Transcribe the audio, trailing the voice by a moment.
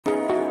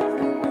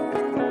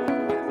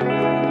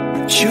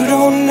You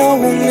don't know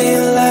me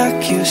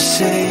like you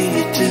say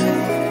you do.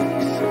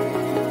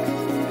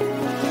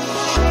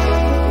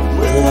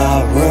 Will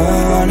I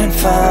run and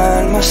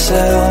find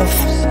myself?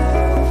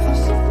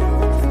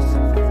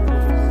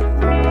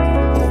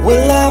 Or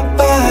will I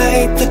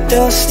bite the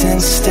dust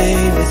and stay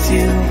with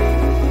you?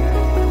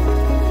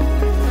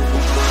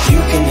 You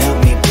can help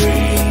me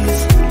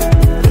breathe,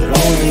 but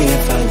only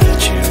if I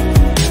let you.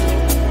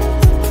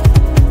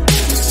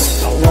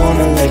 I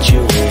wanna let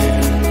you in,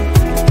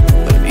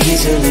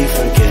 easily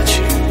forget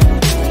you.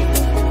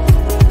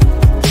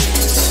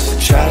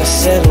 Try to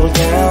settle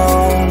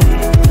down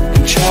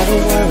and try to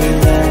worry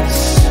less.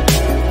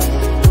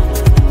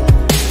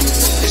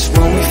 'Cause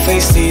when we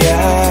face the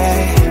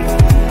eye,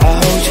 I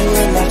hold you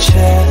in my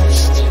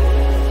chest.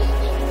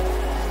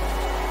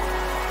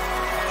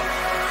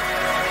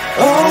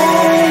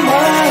 All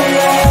my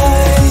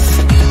life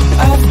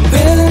I've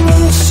been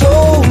so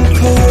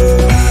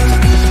cold.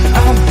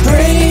 I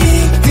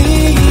break the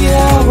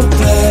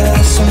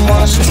hourglass and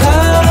watch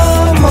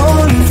time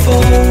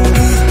unfold,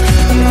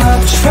 and I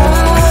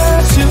try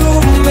to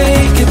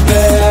make it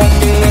back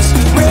in this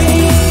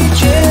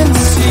raging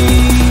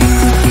sea,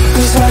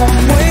 'cause I'm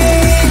way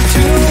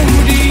too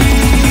deep,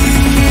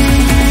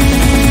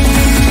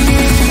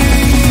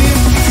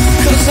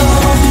 'cause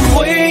I'm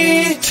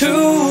way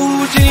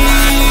too deep.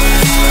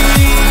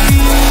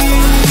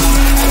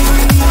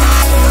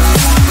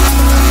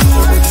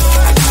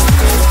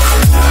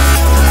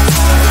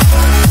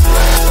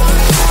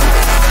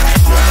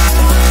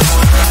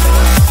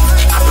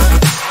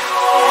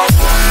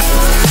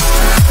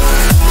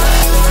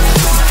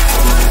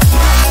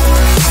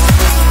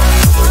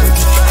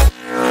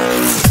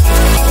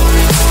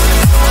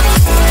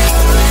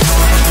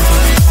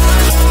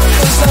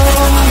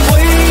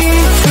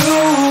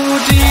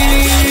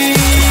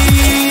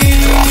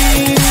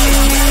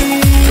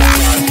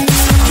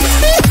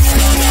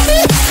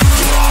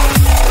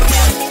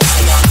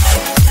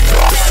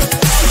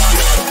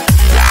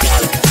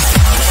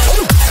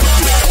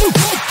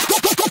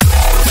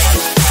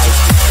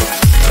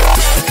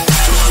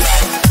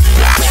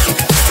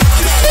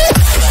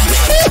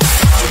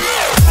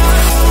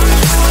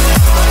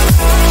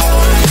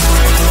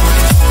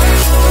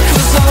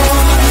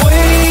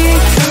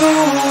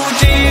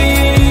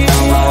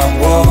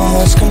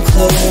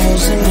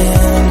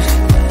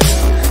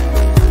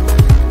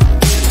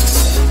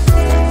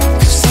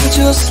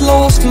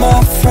 Lost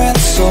my friend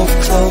so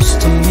close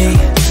to me.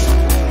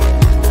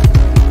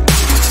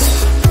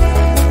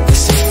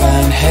 Guess I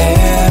find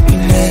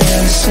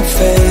happiness and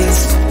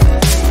faith.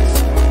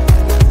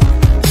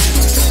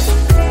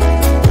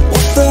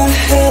 What the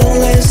hell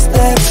is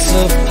that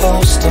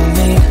supposed to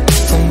mean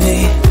to me?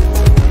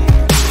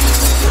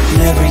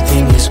 And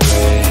everything is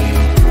gray,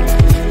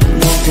 and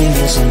nothing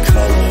is in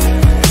color.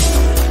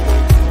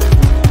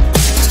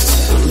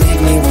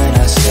 Believe me when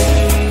I say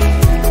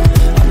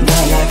I'm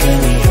not like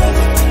any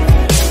other.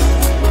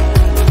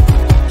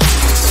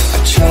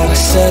 Try to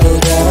settle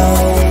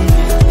down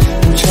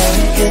and try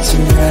to get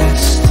some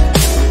rest.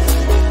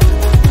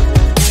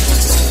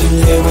 You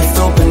lay with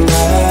open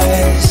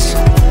eyes,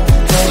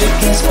 head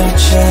against my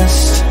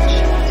chest.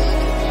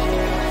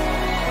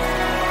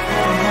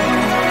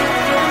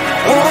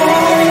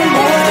 All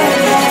my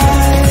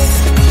life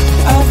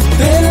I've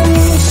been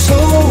so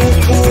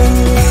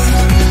cold.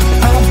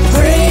 I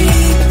break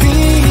the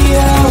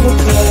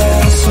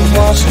hourglass and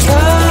watch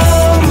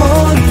time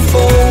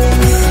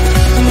unfold,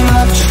 and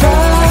I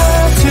try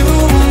to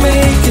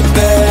make it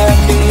back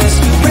in this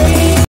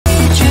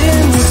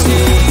raging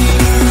sea,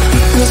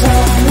 'cause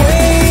I'm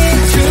way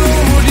too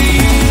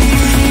deep.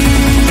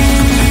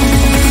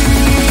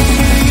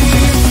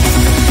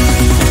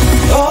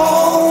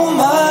 All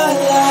my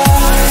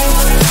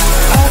life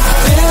I've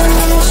been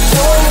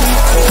so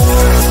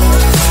cold.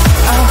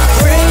 I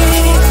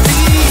break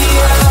the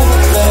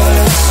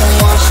hourglass and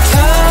watch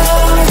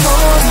time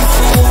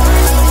unfold,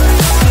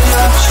 and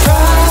I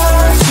try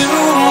to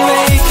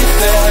make it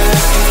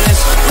back in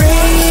this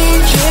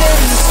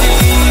raging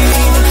sea,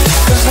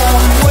 'cause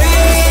I'm way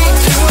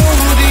too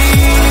deep,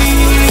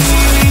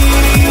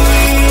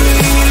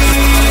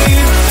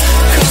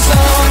 'cause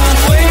I'm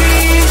way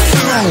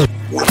too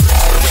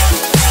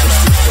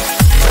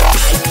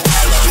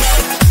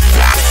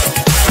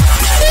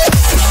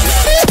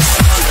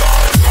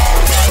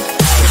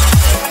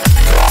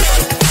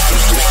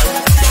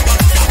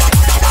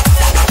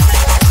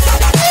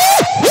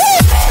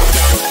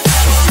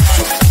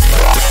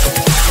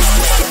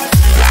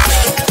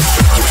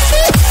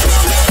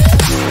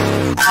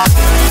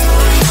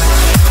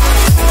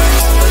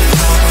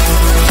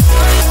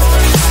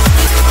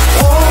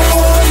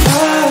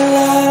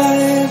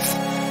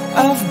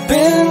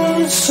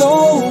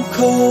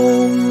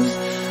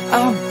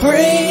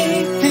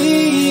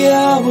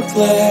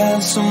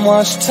hourglass and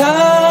watch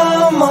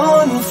time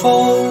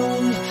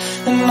unfold,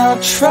 and I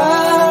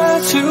try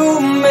to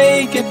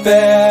make it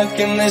back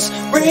in this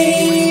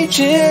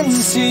raging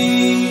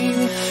sea,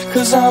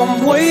 'cause I'm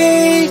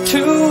way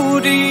too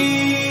deep,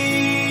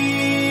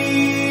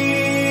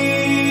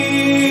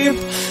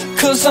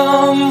 'cause 'cause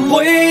I'm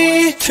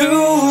way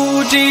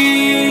too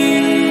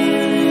deep.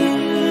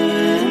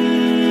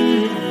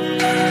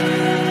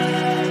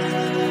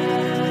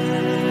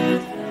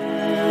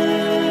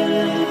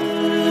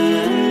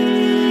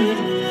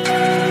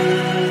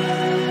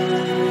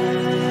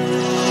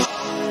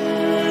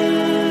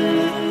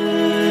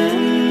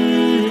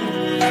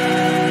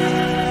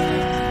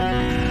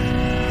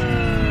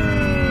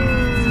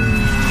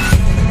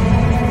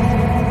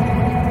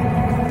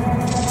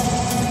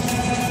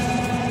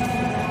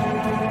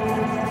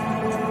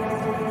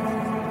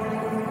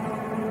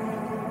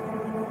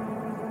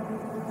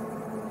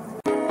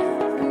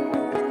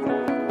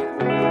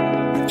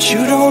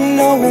 You don't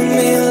know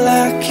me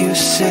like you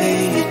say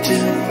you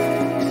do.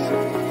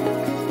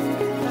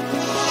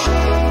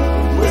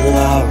 Will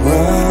I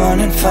run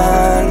and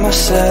find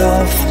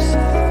myself?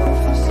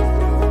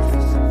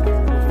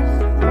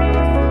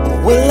 Or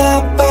will I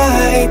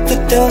bite the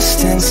dust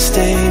and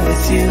stay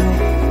with you?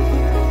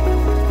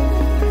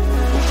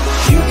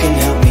 You can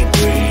help me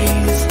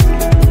breathe,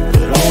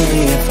 but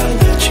only if I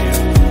let you.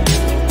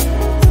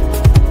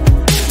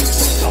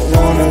 I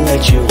wanna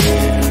let you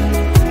in,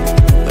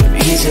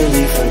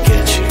 easily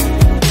forget you.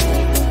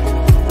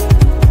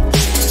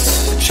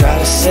 Try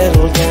to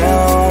settle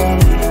down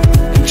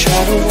and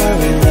try to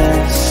worry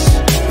less,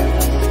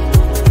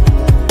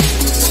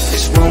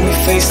 'cause when we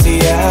face the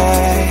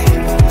eye,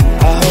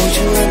 I hold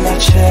you in my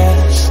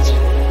chest.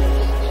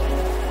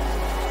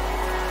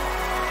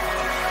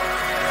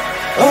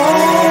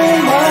 All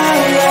my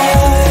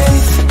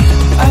life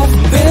I've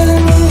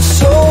been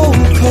so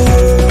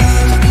cold.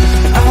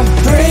 I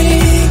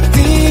break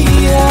the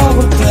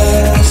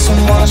hourglass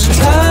and watch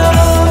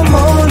time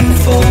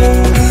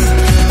unfold,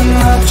 and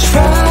I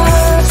try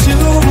to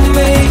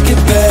make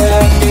it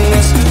back in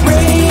this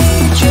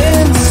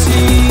raging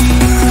sea,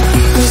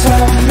 'cause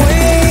I'm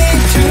way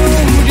too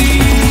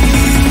deep,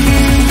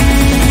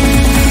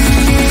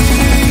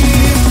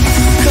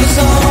 'cause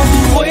I'm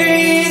way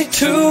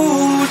too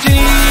deep.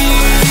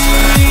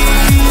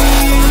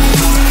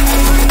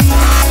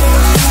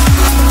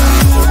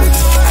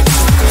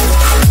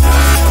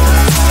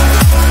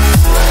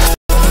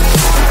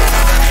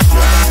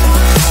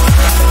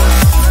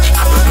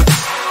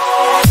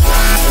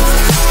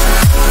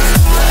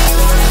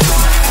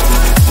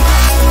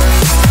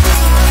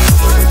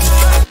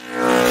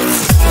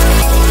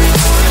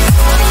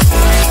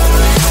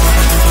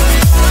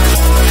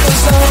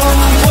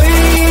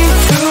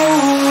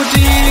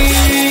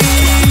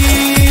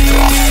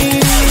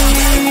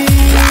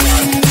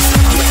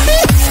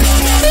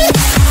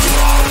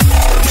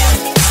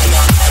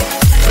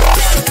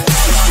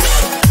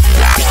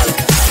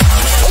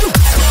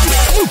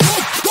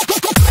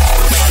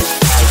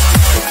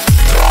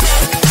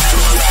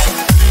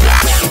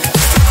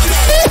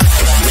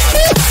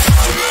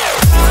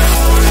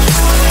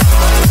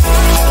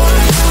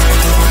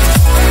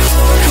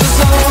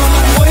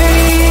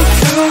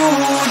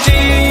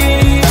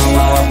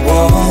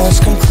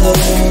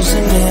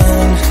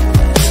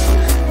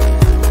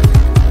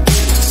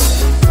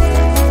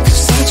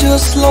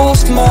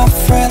 Lost my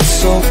friend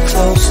so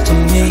close to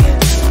me.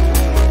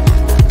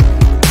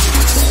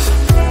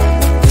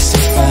 Is to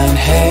find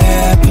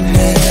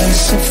happiness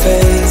and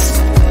faith.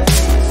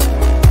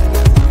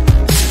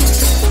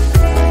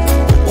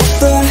 What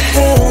the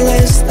hell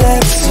is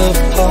that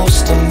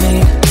supposed to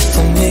mean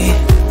to me?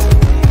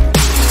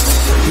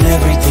 And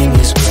everything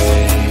is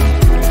gray,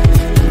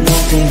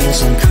 nothing is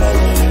in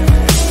color.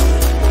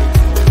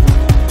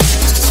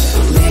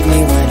 Believe me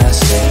when I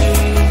say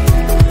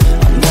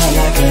I'm not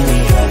like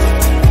any other.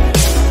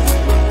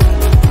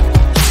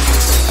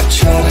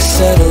 Try to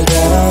settle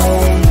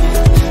down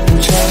and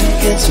try to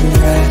get some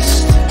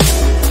rest.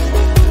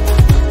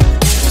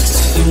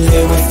 You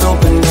lay with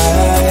open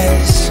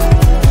eyes,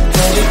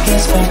 head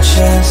against my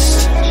chest.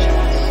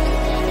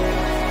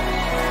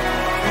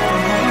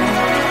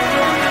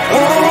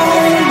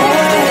 All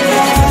my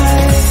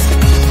life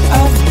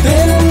I've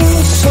been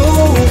so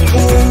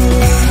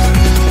cold.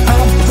 I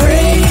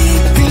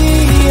break the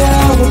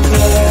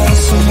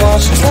hourglass and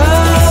watch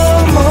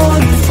time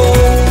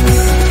unfold,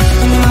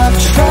 and I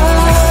try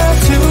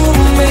to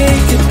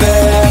make it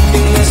back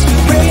in this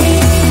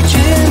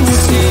raging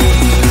sea,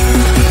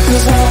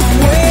 'cause I'm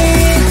way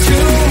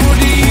too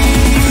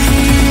deep.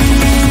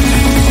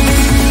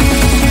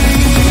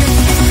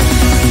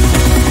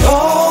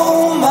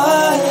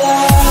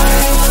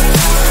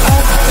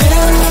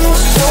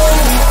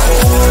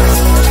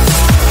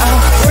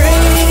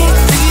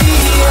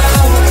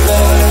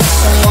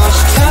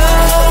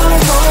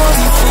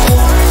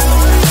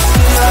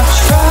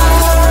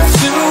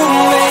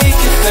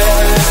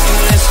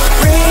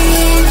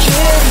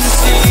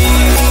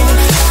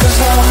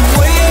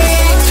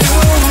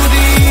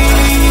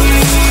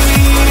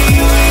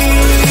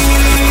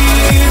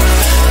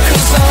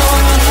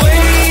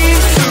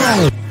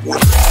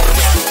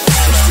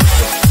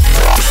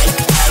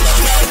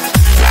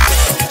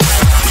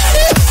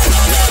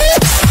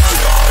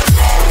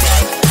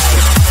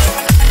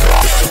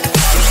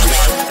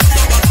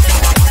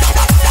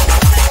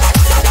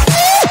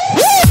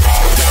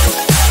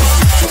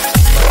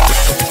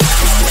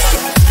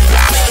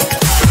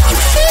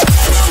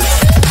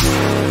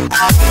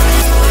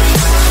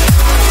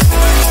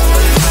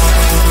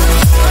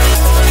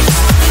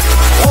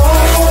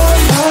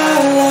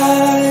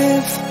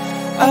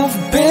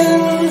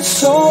 been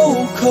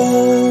so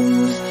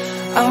cold.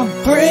 I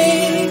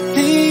break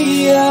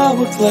the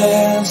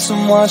hourglass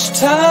and watch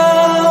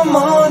time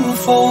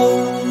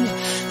unfold,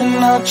 and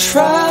I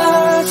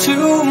try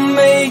to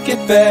make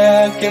it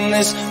back in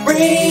this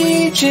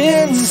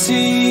raging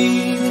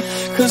sea,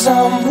 'cause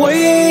I'm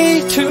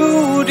way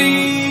too deep,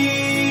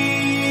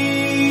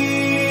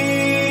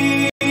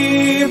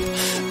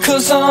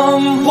 'cause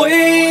I'm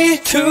way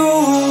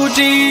too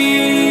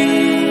deep.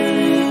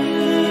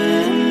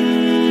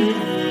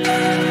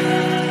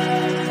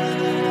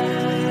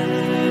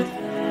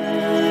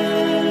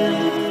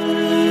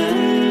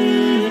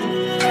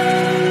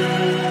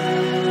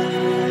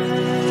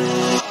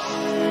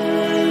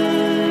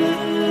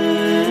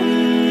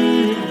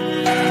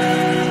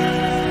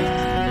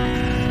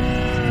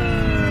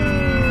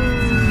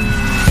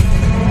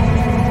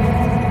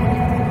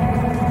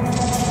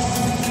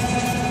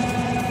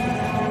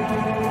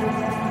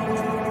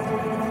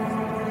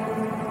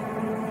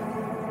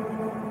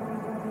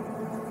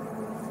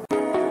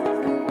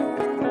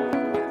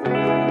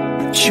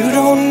 You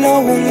don't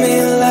know me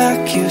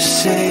like you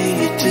say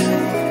you do.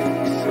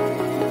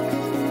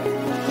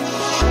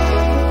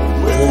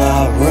 Will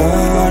I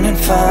run and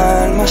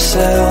find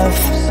myself?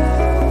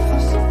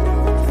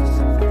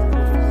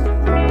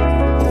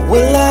 Or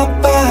will I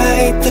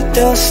bite the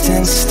dust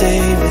and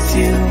stay with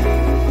you?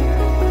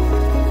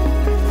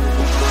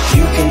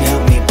 You can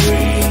help me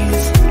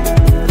breathe,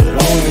 but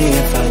only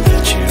if I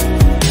let you.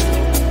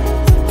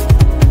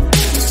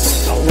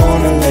 I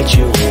wanna let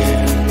you in,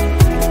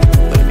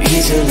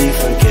 easily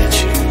forget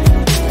you.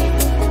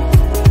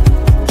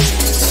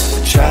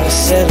 Try to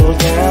settle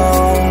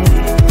down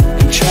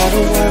and try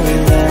to worry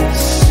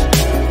less,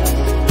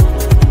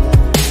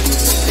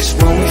 'cause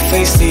when we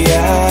face the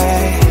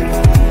eye,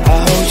 I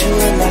hold you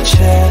in my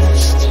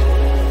chest.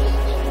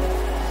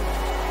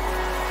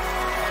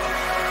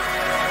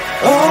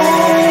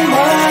 All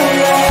my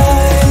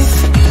life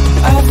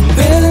I've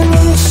been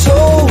so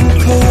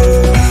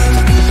cold.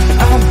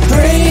 I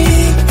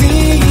break the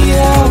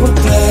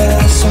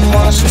hourglass and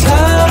watch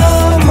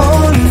time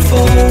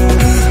unfold,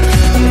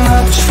 and I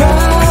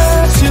try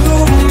to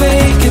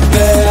make it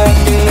back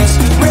in this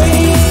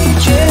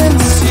raging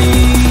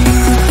sea,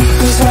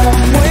 'cause I'm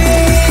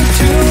way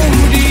too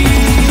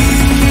deep,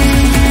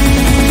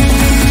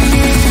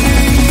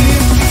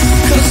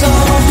 'cause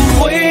I'm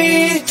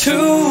way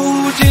too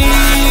deep.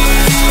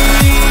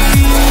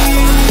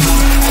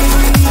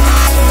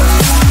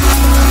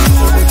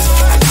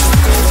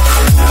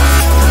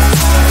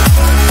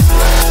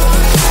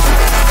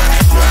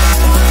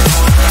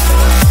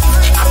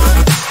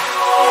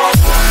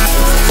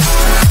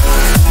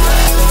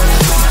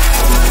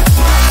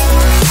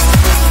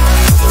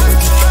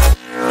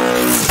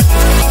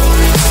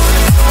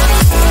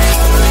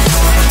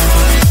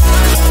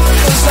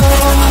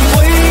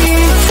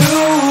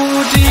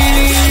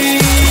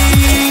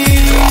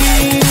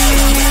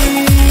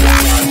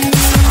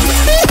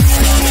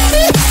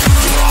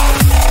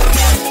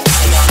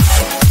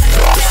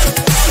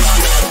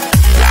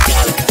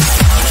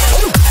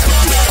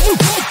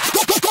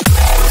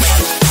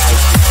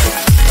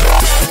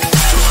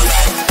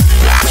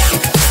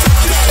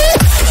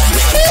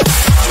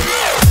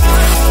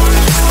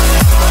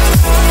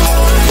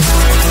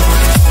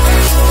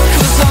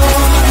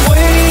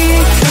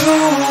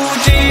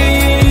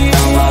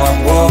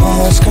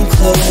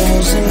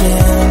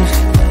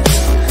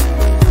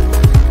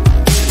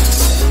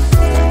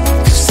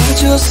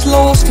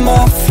 Lost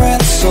my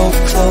friend so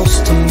close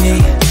to me.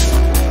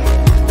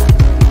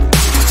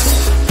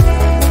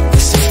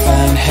 Is to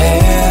find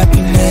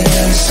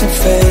happiness and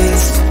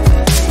faith.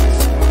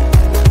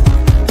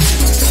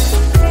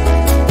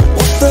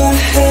 What the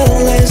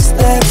hell is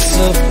that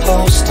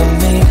supposed to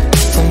mean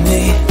to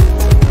me?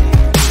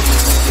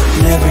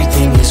 And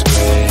everything is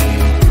gray,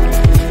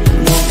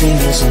 nothing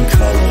is in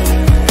color.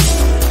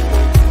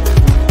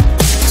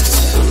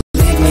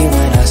 Believe me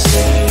when I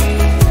say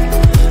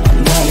I'm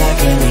not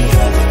like any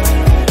other.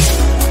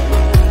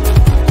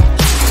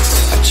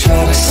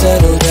 Try to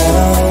settle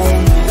down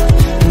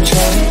and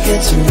try to get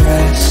some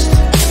rest.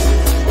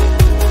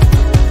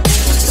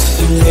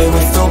 You lay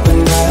with open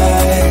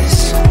eyes,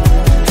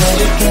 head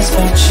against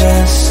my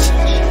chest.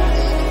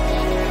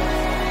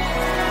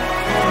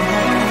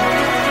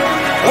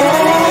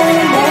 All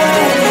my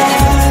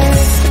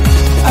life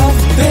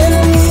I've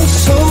been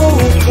so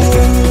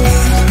cold.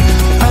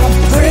 I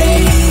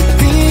break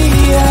the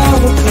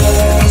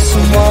hourglass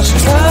and watch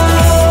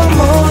time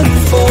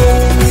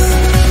unfold,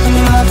 and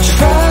I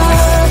try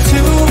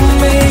to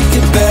make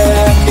it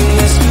back in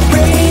this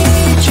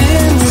rage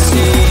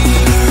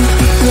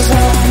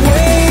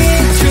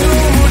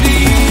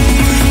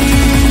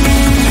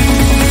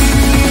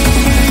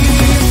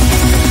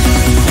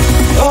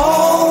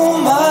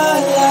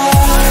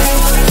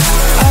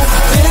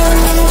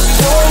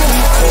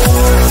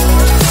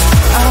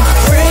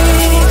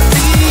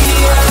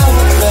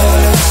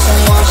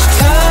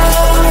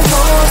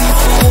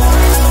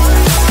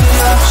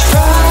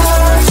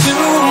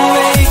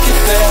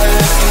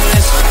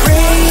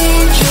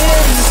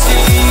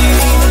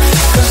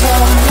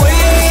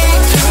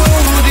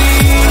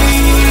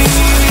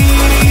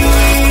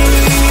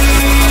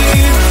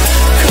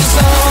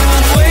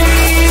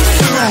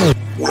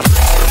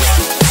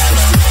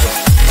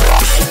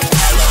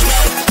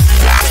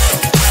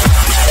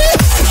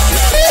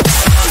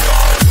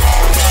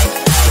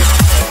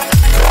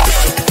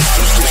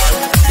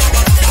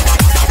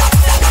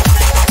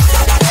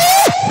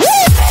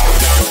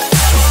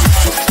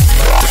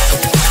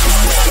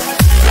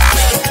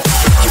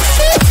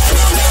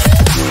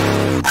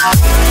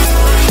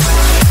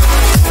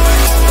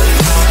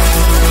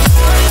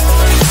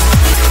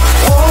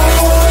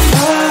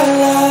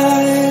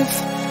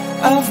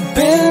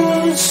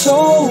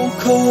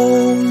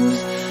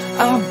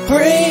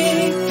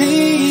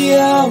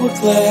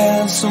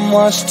glass and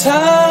watch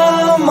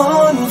time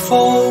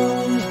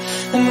unfold.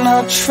 And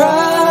I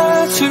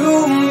try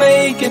to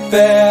make it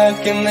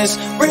back in this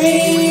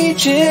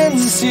raging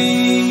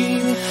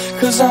sea,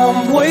 'cause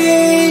I'm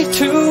way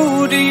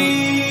too deep,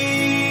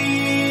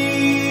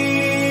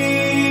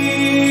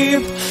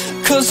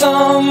 'cause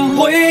I'm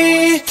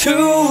way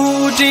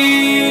too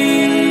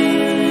deep.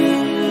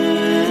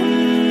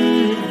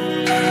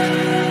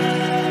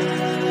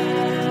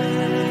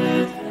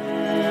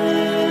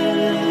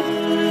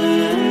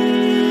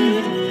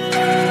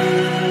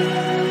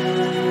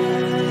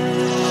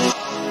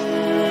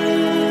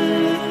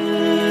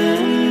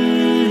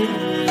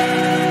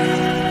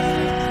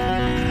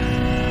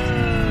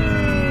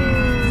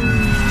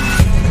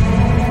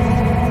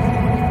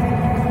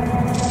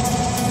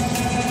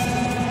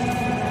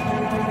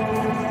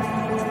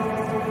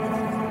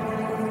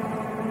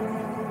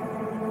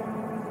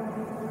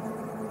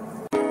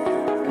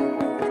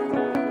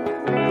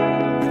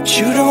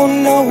 You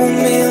don't know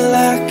me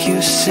like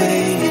you say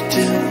you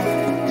do.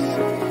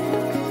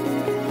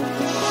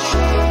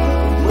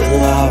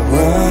 Will I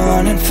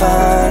run and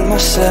find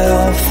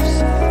myself?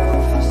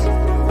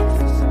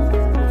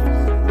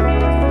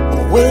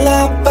 Or will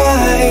I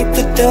bite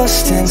the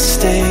dust and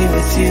stay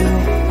with you?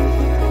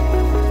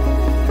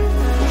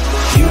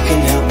 You can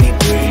help me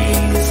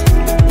breathe,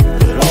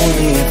 but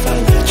only if I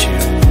let you.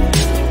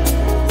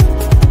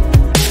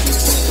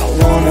 I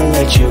wanna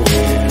let you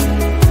in,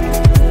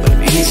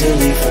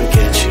 easily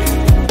forget you.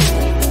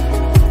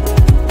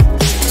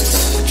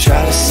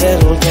 Try to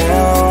settle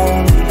down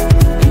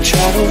and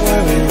try to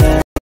worry less.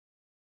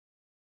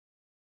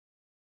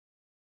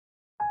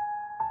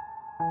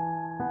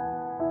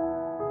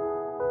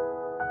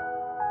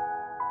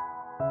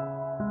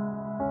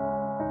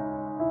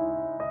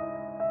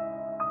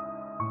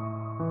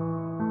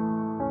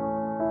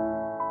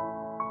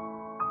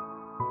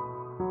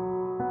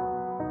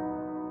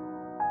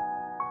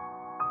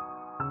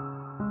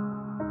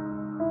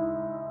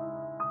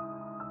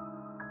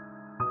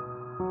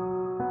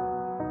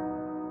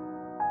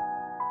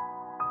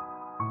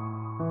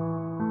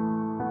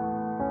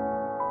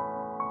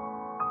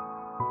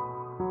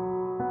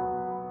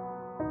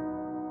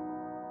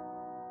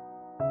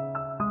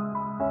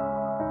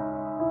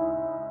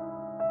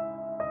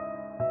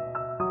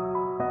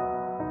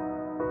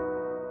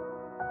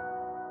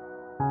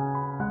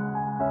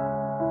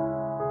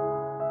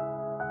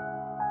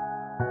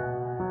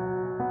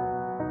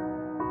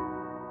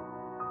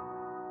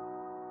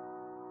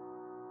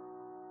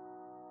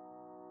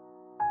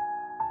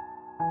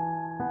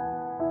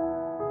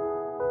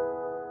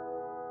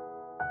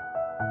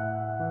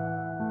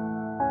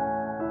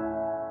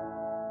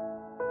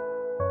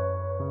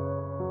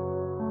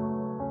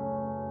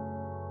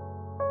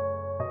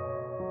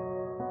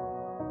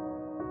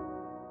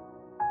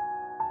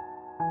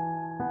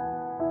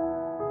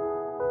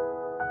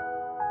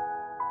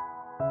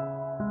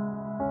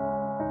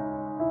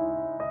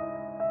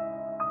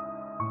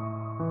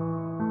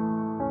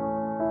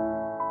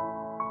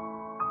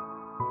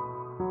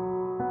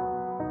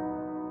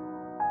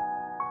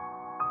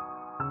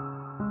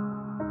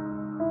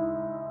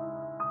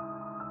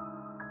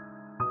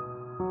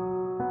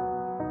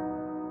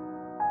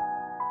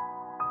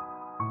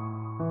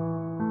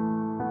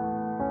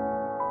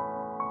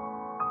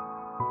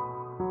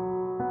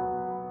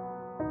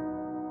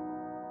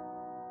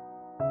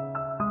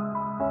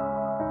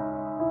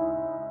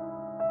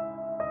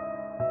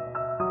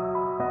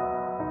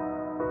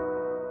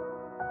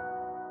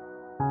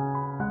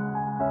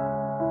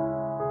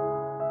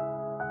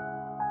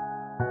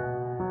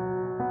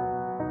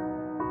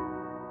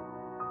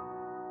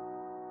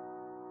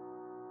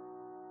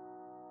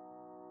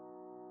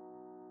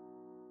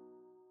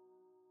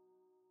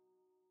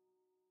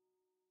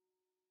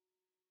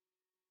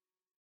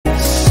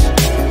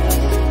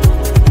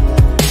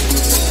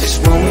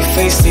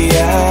 Face the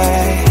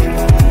eye,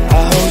 I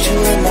hold you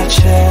in my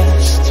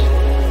chest.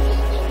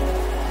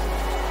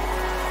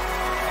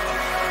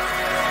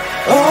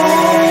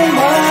 All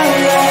my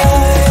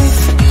life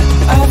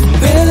I've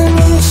been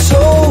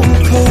so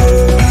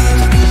cold.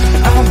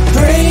 I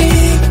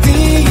break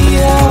the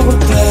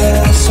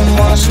hourglass and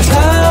watch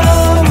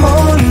time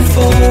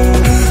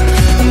unfold.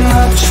 And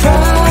I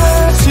try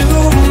to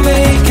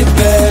make it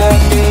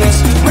back in this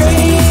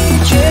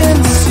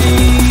raging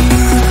sea,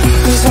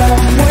 'cause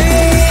I'm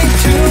way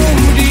too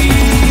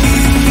deep,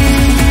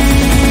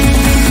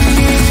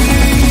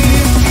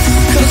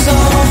 'cause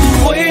I'm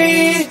way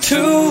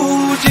too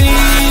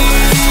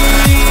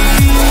deep.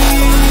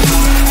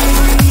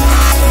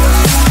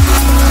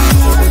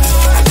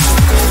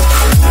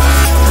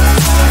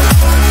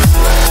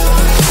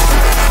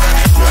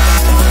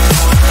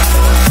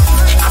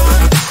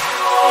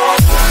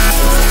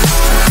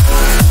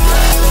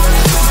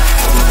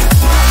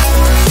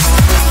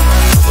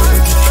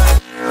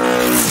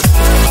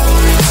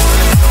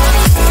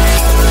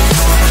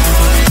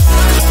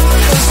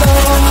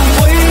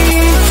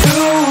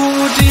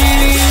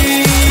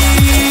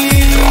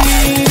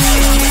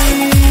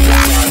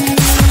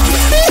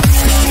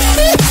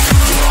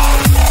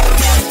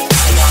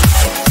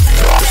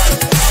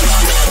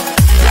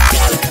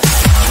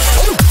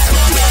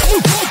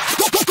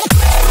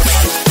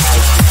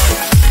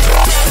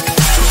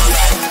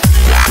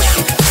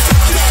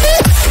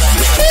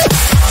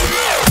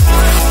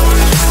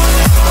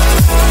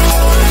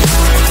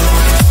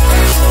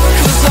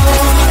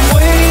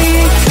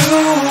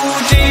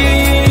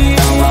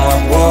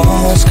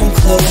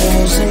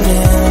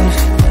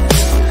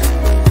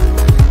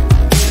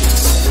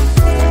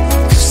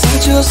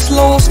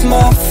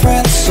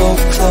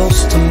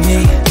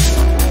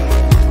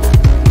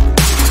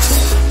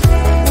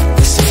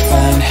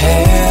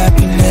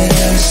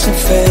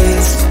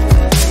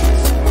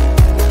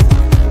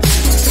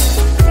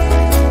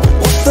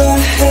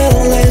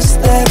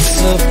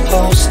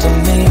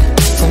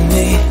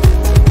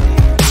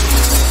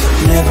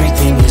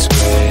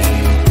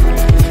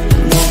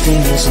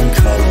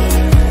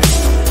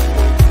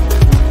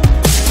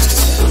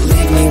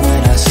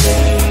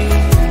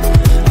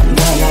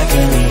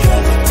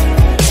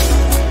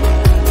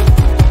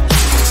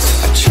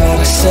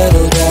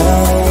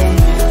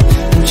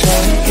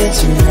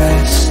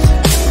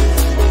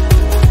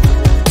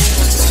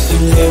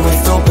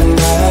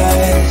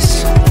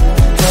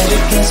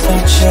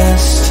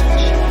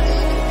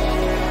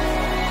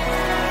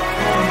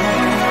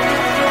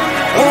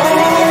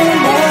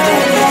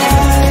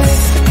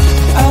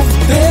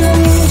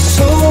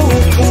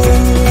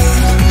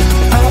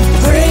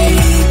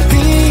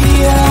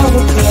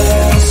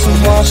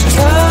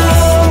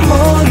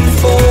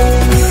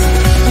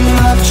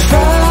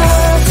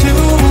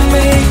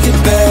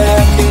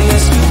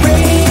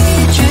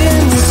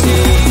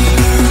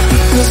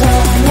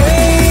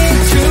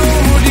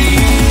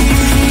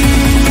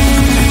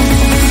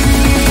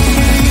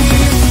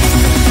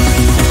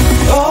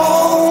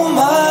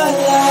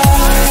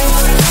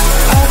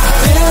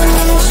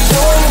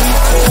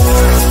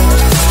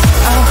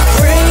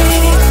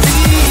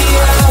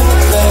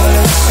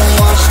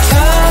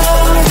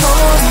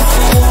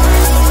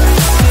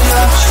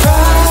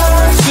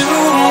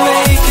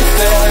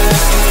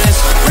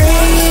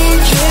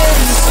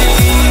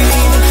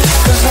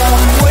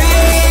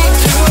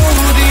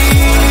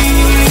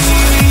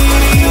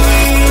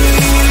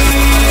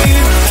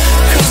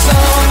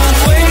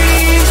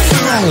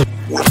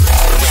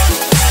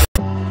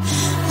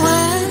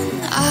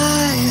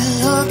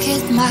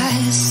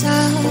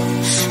 myself,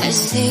 I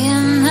see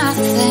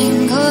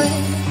nothing good.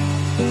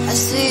 I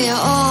see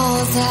all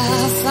the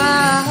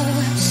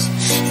flowers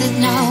that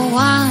no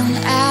one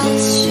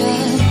else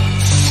should.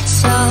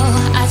 So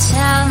I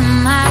tell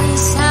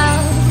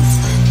myself,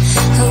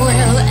 who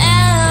will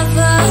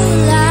ever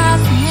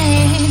love me?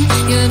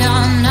 You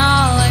don't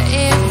know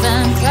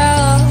even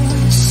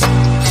close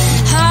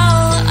how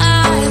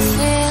I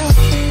feel.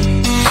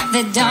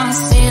 They don't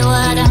see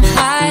what I'm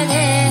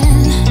hiding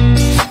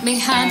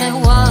behind the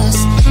walls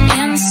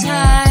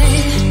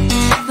inside.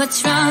 What's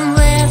wrong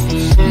with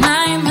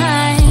my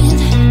mind?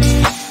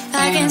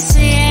 I can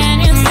see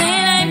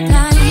anything. I'm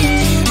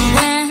blind.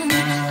 When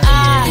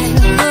I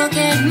look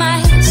at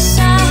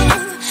myself,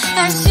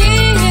 I see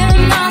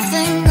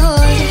nothing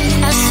good.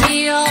 I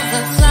see all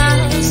the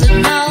flowers that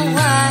no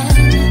one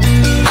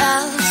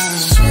else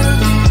should.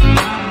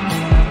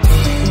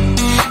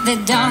 They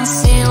don't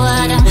see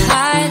what I'm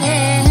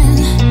hiding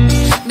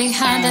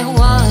behind the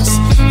walls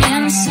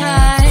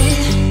inside.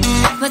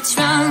 What's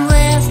wrong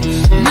with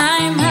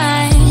my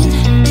mind?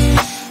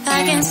 I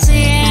can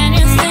see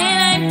anything.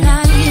 I'm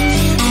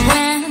blind.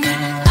 When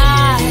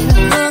I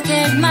look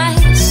at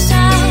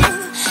myself,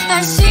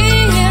 I see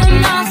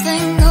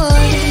nothing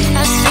good.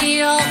 I see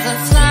all the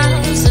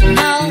flowers that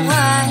no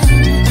one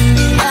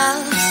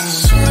else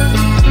should.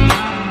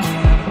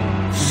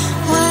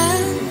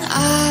 When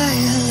I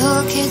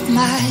look at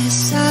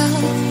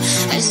myself,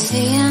 I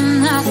see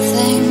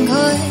nothing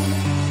good.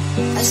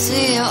 I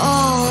see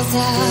all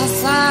the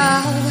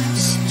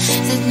flowers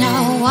that no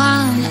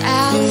one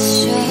else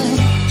should.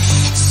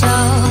 So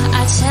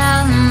I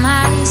tell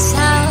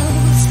myself,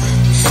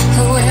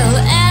 who will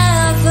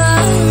ever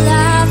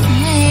love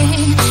me?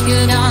 You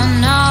don't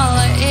know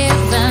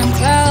even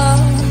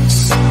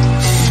close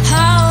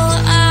how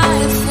I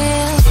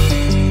feel.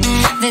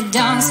 They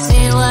don't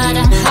see what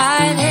I'm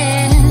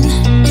hiding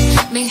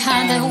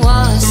behind the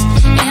walls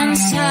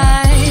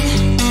inside.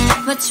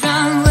 What's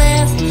wrong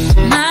with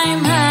my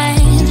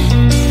mind?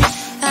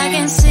 I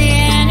can see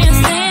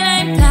anything.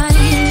 I'm blind.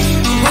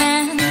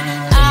 When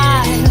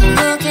I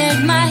look at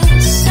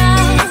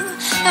myself,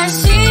 I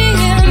see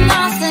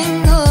nothing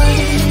good.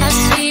 I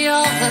see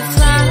all the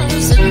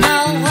flowers that no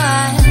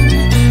one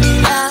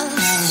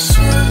else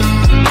should.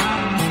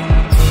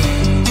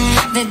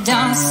 They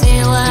don't see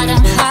what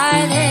I'm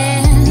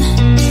hiding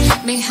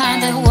behind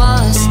the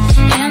walls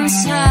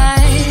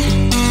inside.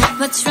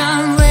 What's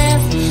wrong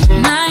with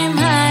my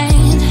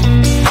mind?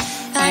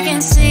 I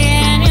can see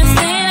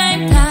anything.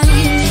 I'm blind.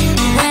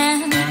 When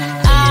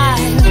I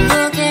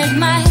look at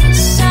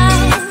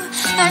myself,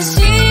 I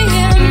see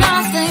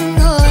nothing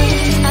good.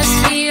 I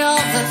see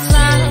all the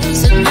flowers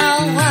that no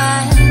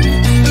one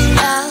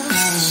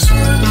else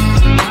should.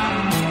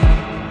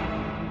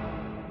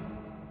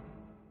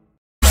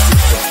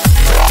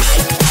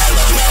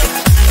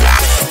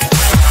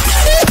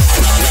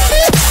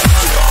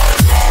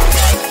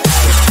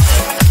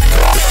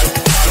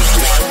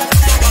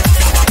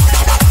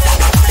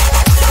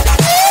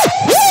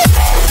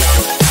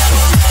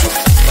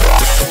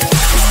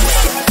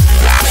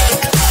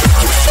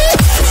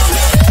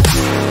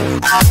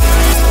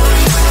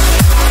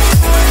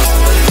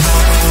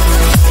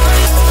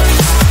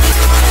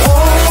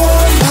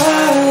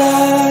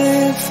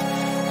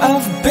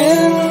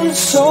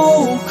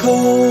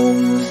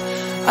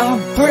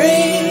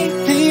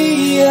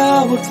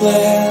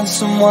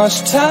 So much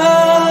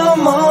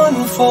time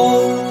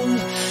unfold,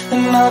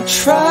 and I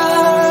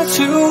try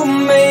to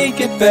make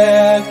it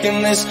back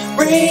in this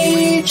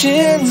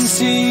raging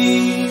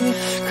sea,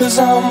 'cause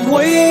I'm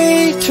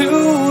way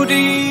too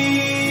deep,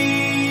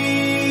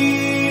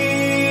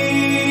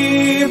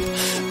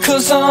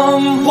 'cause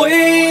I'm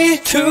way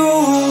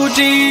too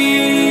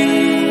deep.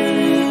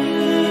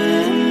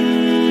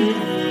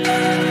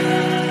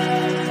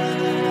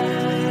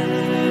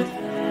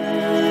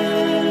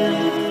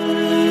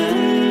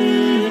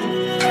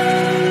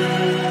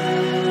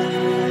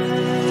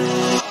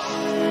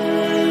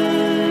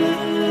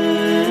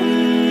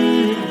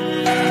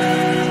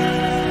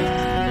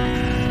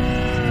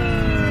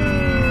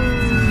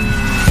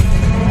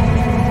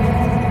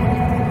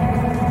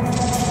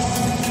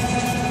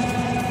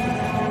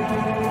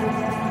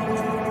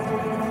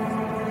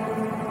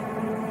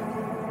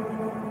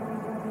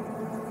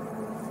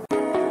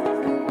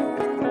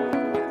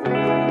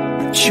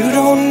 You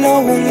don't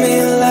know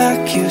me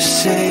like you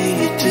say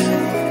you do.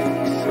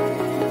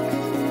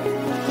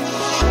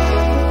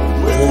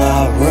 Will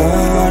I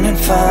run and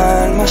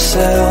find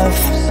myself?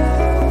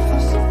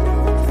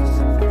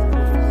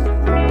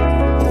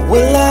 Or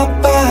will I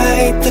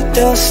bite the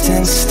dust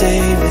and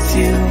stay with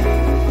you?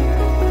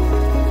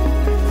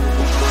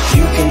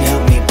 You can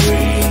help me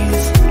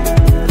breathe,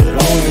 but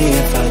only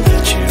if I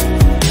let you.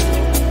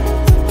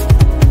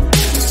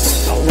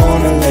 I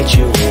wanna let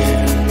you in,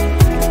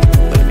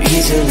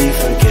 easily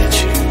forget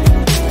you.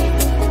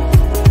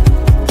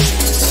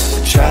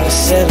 Try to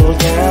settle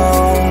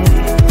down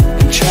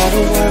and try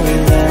to worry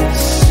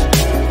less,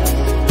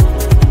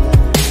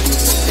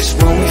 'cause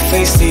when we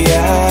face the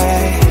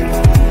eye,